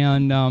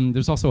 And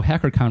there's also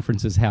hacker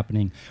conferences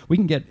happening. We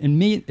can get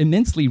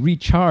immensely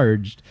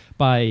recharged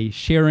by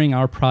sharing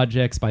our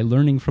projects, by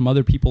learning from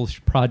other people's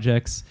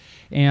projects,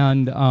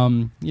 and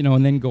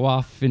and then go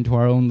off into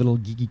our own little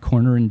geeky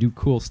corner and do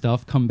cool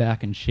stuff. Come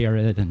back and share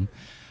it, and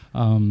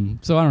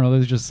so I don't know.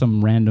 There's just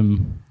some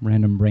random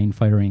brain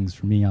firings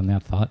for me on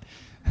that thought.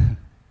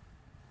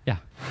 Yeah.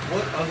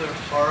 What other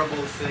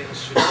horrible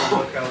things should we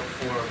look out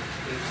for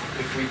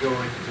if we go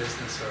into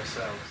business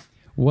ourselves?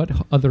 What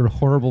other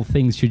horrible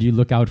things should you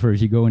look out for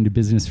if you go into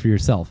business for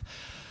yourself?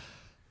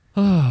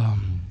 Oh,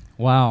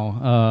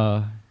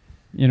 wow.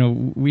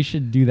 We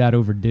should do that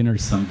over dinner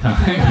sometime.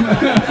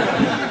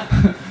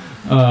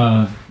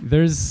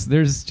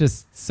 There's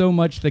just so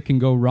much that can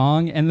go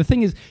wrong. And the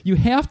thing is, you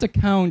have to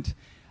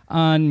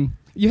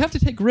you have to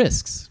take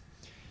risks.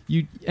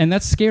 And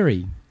that's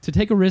scary. To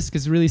take a risk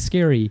is really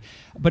scary.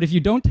 But if you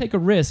don't take a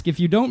risk, if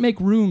you don't make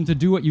room to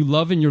do what you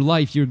love in your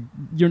life, if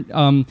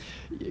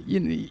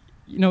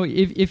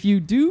you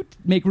do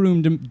make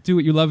room to do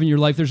what you love in your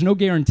life, there's no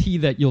guarantee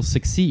that you'll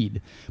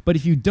succeed. But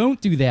if you don't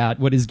do that,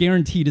 what is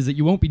guaranteed is that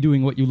you won't be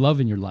doing what you love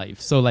in your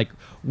life. So,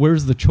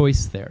 where's the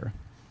choice there?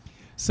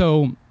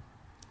 So,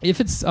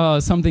 if it's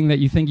something that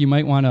you think you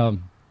might want to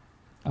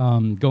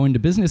go into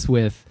business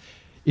with,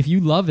 if you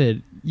love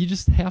it, you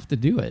just have to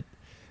do it.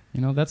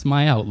 That's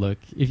my outlook.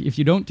 If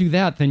you don't do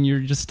that, then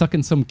you're just stuck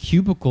in some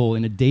cubicle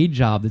in a day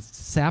job that's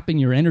sapping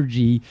your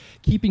energy,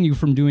 keeping you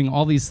from doing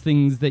all these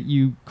things that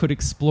you could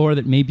explore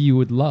that maybe you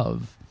would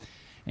love.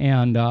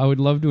 And I would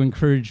love to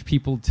encourage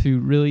people to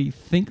really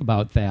think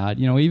about that.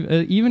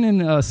 Even in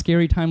a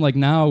scary time like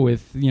now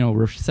with,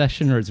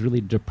 recession or it's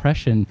really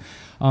depression,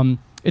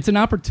 it's an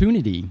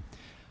opportunity.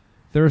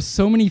 There are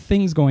so many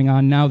things going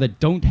on now that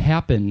don't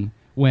happen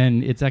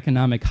when it's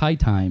economic high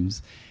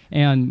times.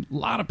 And a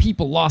lot of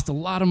people lost a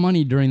lot of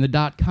money during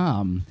the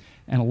 .com,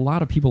 and a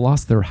lot of people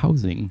lost their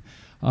housing.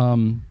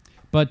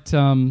 But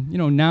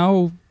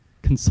now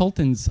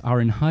consultants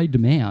are in high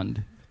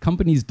demand.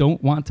 Companies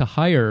don't want to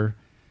hire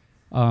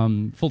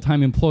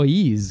full-time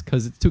employees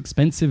because it's too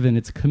expensive and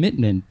it's a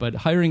commitment. But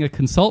hiring a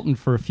consultant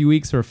for a few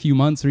weeks or a few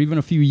months or even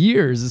a few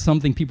years is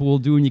something people will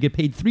do, and you get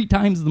paid 3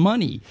 times the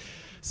money.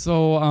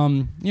 So,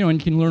 and you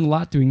can learn a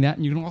lot doing that,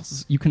 and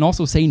you can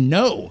also say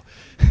no.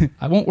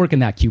 I won't work in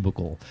that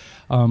cubicle.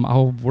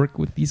 I'll work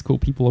with these cool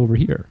people over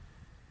here.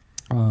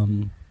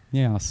 There's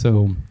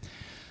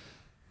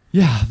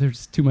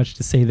too much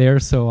to say there,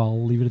 so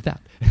I'll leave it at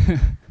that.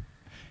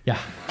 Yeah.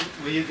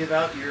 Will you give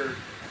out your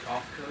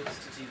off codes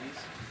to TVs?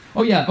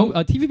 Oh yeah.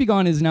 TV Be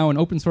Gone is now an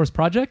open source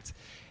project,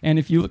 and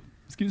if you look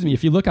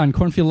on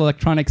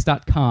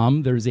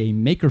cornfieldelectronics.com, there's a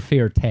Maker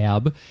Faire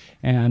tab,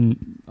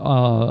 and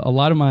a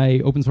lot of my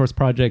open source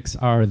projects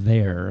are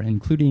there,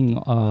 including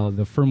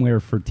the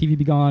firmware for TV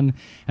Be Gone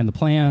and the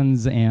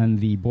plans and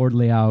the board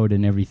layout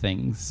and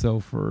everything.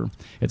 So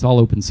it's all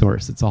open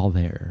source. It's all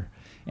there.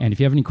 And if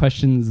you have any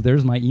questions,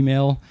 there's my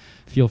email.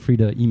 Feel free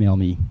to email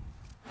me.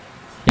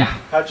 Yeah.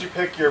 How'd you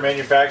pick your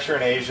manufacturer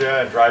in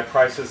Asia and drive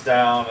prices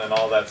down and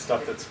all that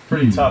stuff that's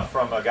pretty tough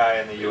from a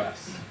guy in the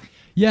U.S.?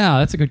 Yeah,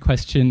 that's a good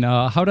question.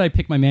 How did I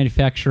pick my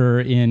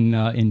manufacturer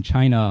in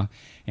China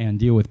and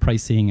deal with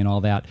pricing and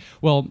all that?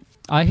 Well,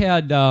 I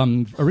had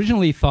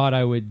originally thought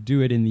I would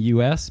do it in the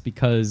U.S.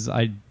 because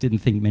I didn't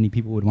think many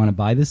people would want to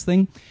buy this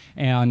thing.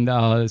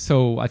 And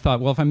so I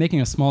thought, well, if I'm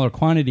making a smaller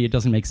quantity, it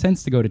doesn't make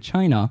sense to go to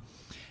China.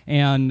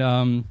 And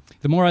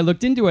the more I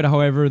looked into it,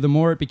 however, the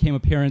more it became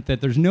apparent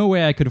that there's no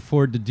way I could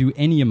afford to do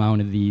any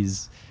amount of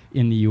these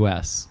in the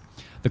U.S.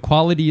 The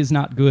quality is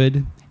not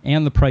good,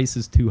 and the price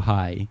is too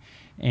high.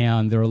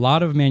 And there are a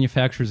lot of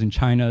manufacturers in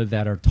China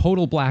that are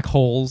total black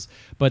holes,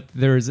 but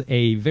there's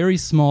a very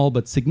small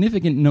but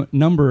significant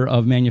number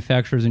of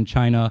manufacturers in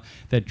China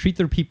that treat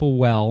their people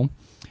well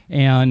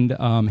and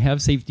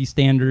have safety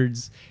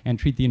standards and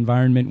treat the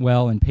environment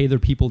well and pay their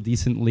people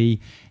decently.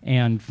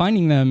 And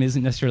finding them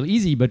isn't necessarily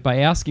easy, but by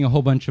asking a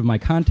whole bunch of my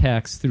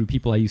contacts through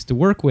people I used to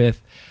work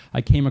with,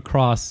 I came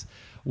across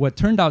what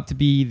turned out to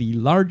be the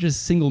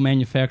largest single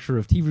manufacturer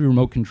of TV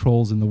remote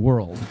controls in the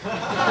world.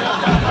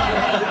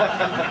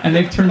 And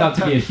they've turned out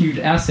to be a huge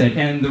asset.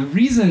 And the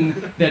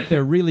reason that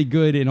they're really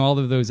good in all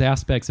of those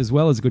aspects, as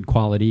well as good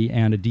quality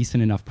and a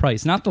decent enough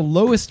price, not the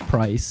lowest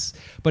price,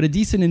 but a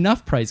decent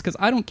enough price, because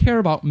I don't care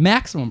about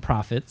maximum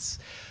profits.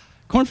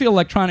 Cornfield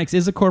Electronics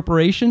is a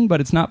corporation,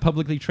 but it's not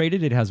publicly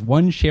traded. It has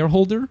one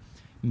shareholder,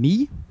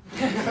 me.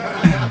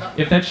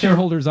 If that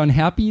shareholder is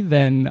unhappy,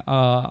 then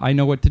I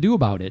know what to do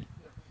about it.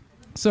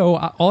 So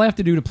all I have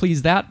to do to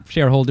please that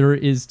shareholder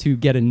is to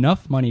get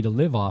enough money to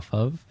live off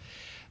of.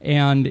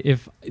 And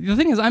if the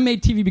thing is, I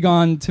made TV Be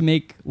Gone to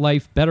make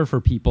life better for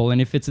people, and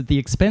if it's at the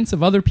expense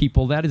of other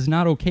people, that is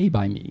not okay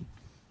by me.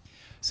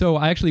 So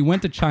I actually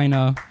went to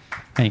China.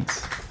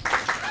 Thanks.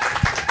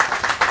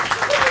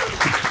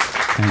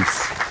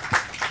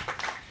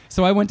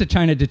 So I went to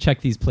China to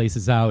check these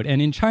places out.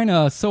 And in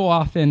China, so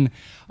often,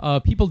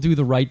 people do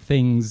the right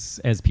things,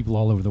 as people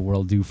all over the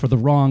world do, for the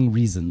wrong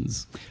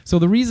reasons. So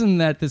the reason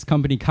that this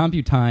company,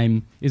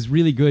 CompuTime, is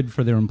really good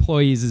for their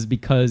employees is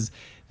because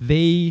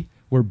they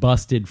were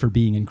busted for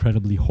being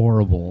incredibly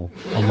horrible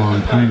a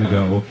long time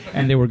ago,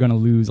 and they were going to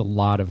lose a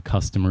lot of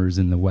customers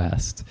in the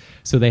West.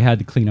 So they had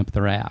to clean up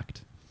their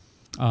act.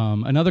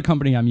 Another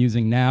company I'm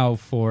using now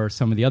for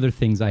some of the other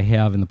things I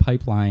have in the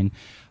pipeline,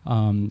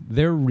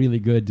 they're really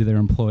good to their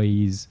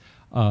employees,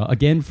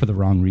 again, for the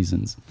wrong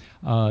reasons.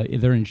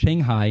 They're in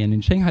Shanghai, and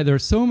in Shanghai there are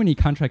so many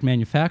contract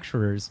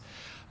manufacturers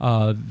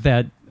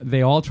that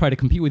they all try to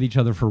compete with each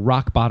other for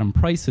rock bottom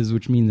prices,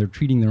 which mean they're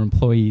treating their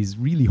employees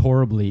really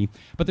horribly.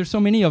 But there's so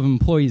many of them,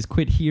 employees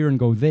quit here and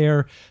go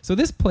there. So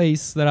this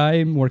place that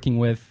I'm working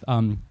with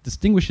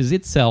distinguishes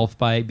itself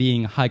by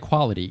being high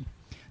quality.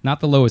 Not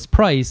the lowest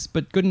price,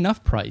 but good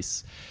enough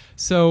price.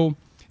 So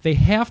they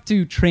have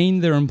to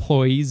train their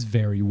employees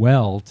very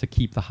well to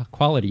keep the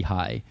quality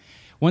high.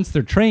 Once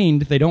they're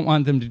trained, they don't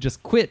want them to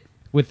just quit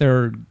with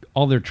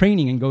all their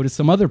training and go to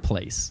some other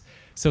place.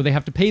 So they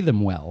have to pay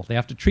them well. They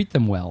have to treat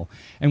them well.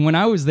 And when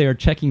I was there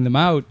checking them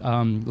out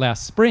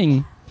last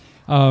spring,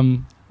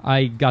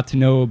 I got to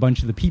know a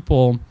bunch of the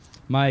people.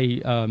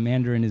 My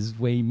Mandarin is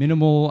way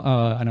minimal,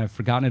 and I've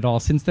forgotten it all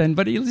since then.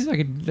 But at least I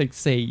could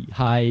say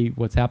hi,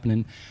 what's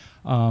happening.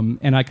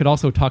 And I could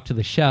also talk to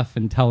the chef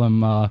and tell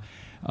him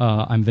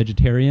I'm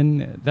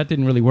vegetarian. That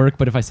didn't really work,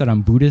 but if I said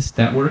I'm Buddhist,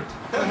 that worked.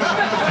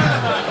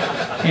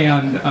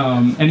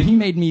 And he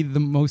made me the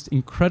most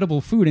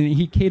incredible food, and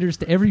he caters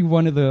to every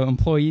one of the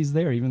employees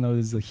there, even though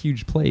this is a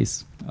huge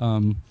place.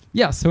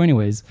 So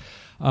anyways,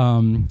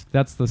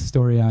 that's the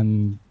story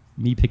on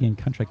me picking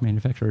contract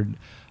manufacturer.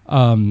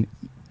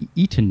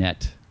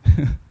 Eatonet.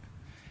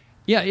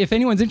 Yeah, if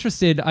anyone's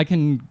interested, I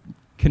can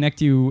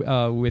connect you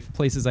with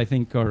places I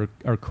think are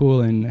cool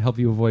and help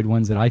you avoid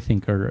ones that I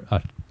think are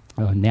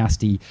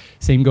nasty.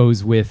 Same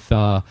goes with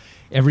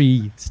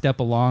every step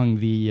along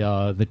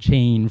the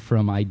chain,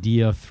 from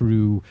idea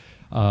through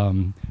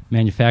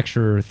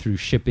manufacturer, through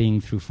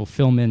shipping, through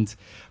fulfillment.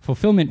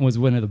 Fulfillment was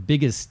one of the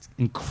biggest,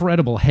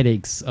 incredible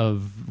headaches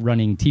of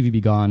running TV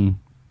Be Gone.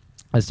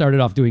 I started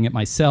off doing it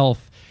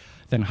myself,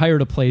 then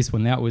hired a place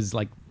when that was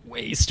like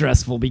way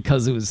stressful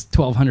because it was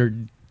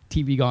 1,200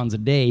 TV Gones a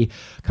day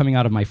coming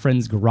out of my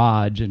friend's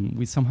garage, and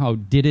we somehow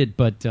did it,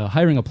 but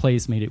hiring a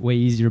place made it way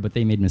easier, but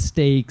they made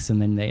mistakes,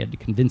 and then they had to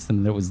convince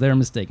them that it was their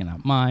mistake and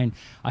not mine.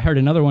 I hired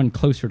another one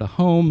closer to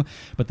home,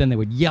 but then they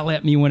would yell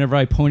at me whenever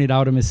I pointed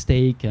out a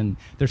mistake, and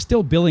they're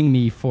still billing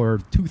me for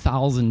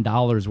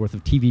 $2,000 worth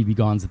of TV Be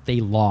Gones that they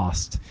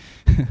lost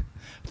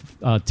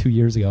 2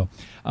 years ago.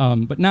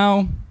 But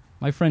now,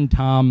 my friend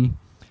Tom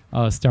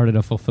started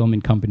a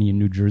fulfillment company in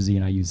New Jersey,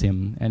 and I use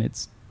him, and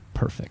it's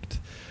perfect.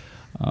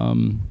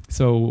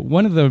 So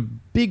one of the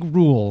big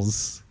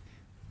rules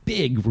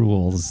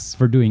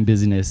for doing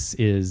business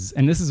is,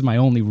 and this is my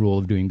only rule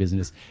of doing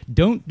business,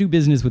 don't do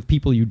business with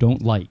people you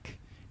don't like.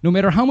 No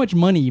matter how much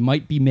money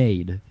might be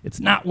made, it's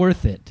not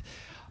worth it.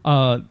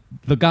 The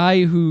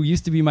guy who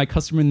used to be my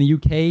customer in the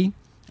UK,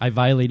 I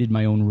violated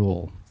my own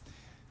rule.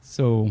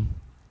 So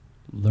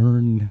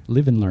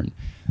live and learn.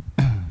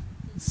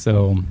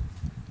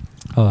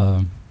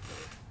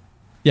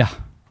 Yeah.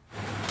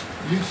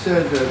 You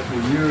said that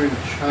when you were in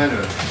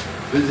China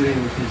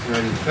visiting with these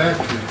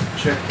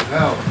manufacturers, checked it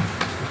out,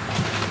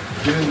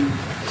 given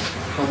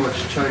how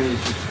much Chinese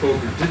you spoke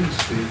or didn't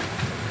speak,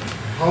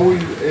 how were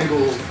you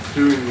able,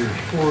 during your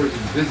tours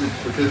and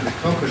visits within the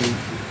company,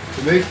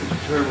 to make the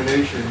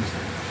determinations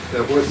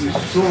that what you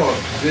saw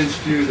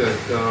convinced you that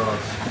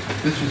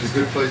this was a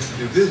good place to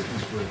do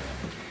business with?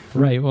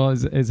 Right. Well,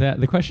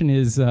 the question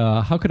is,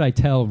 how could I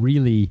tell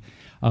really,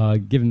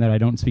 given that I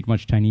don't speak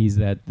much Chinese,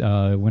 that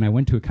when I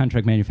went to a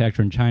contract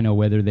manufacturer in China,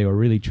 whether they were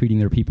really treating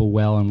their people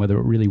well and whether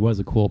it really was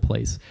a cool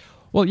place?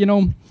 Well,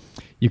 you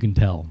can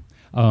tell.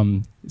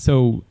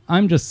 So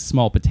I'm just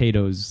small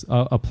potatoes.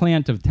 A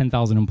plant of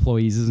 10,000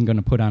 employees isn't going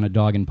to put on a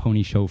dog and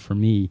pony show for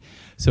me.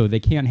 So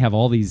they can't have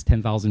all these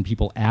 10,000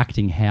 people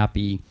acting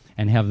happy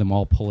and have them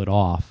all pull it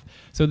off.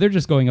 So they're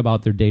just going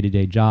about their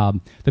day-to-day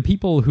job. The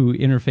people who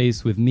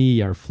interface with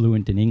me are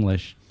fluent in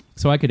English.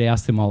 So I could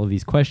ask them all of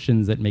these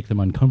questions that make them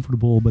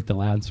uncomfortable, but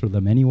they'll answer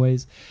them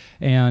anyways.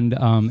 And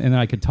then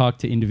I could talk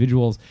to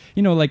individuals.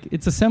 Like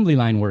it's assembly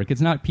line work.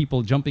 It's not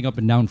people jumping up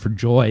and down for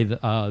joy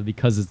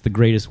because it's the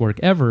greatest work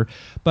ever.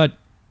 But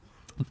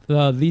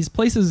these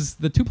places,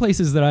 the two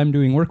places that I'm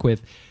doing work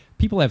with,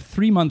 people have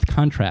 3-month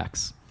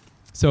contracts.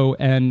 So,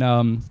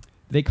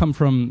 they come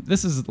from,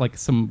 this is like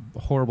some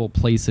horrible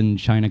place in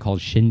China called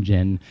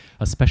Shenzhen,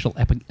 a special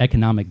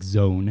economic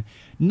zone.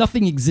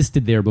 Nothing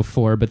existed there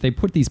before, but they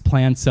put these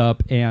plants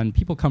up, and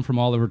people come from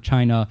all over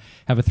China,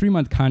 have a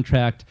 3-month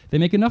contract. They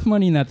make enough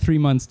money in that 3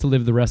 months to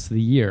live the rest of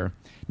the year.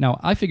 Now,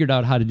 I figured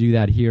out how to do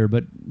that here,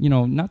 but,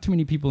 not too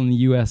many people in the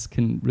U.S.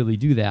 can really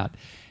do that.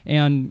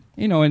 And,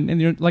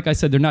 and like I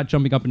said, they're not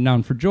jumping up and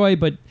down for joy,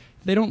 but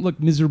they don't look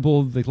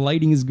miserable. The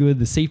lighting is good.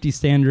 The safety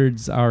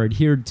standards are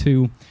adhered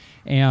to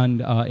and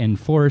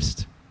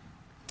enforced.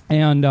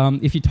 And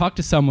if you talk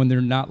to someone,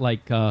 they're not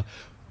like,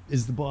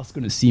 is the boss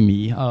going to see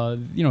me?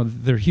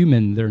 They're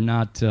human. They're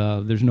not.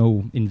 There's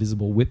no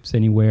invisible whips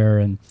anywhere,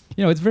 and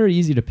it's very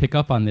easy to pick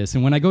up on this.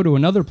 And when I go to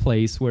another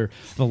place where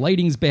the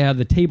lighting's bad,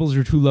 the tables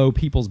are too low,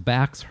 people's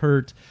backs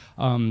hurt,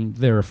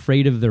 they're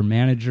afraid of their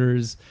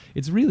managers,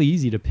 it's really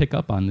easy to pick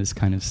up on this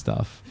kind of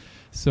stuff.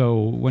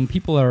 So when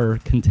people are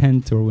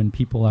content, or when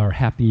people are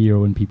happy, or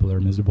when people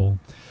are miserable,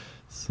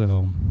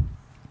 so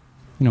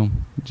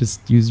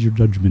just use your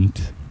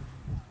judgment.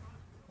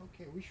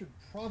 Okay, we should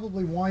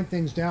probably wind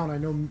things down. I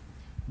know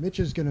Mitch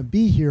is going to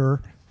be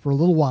here for a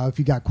little while. If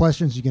you got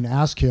questions, you can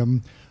ask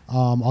him.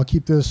 I'll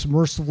keep this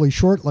mercifully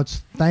short.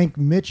 Let's thank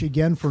Mitch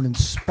again for an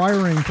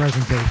inspiring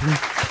presentation.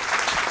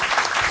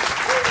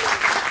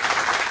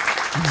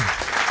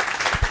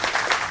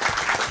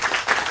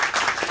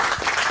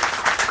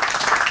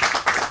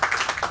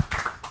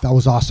 That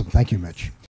was awesome. Thank you, Mitch.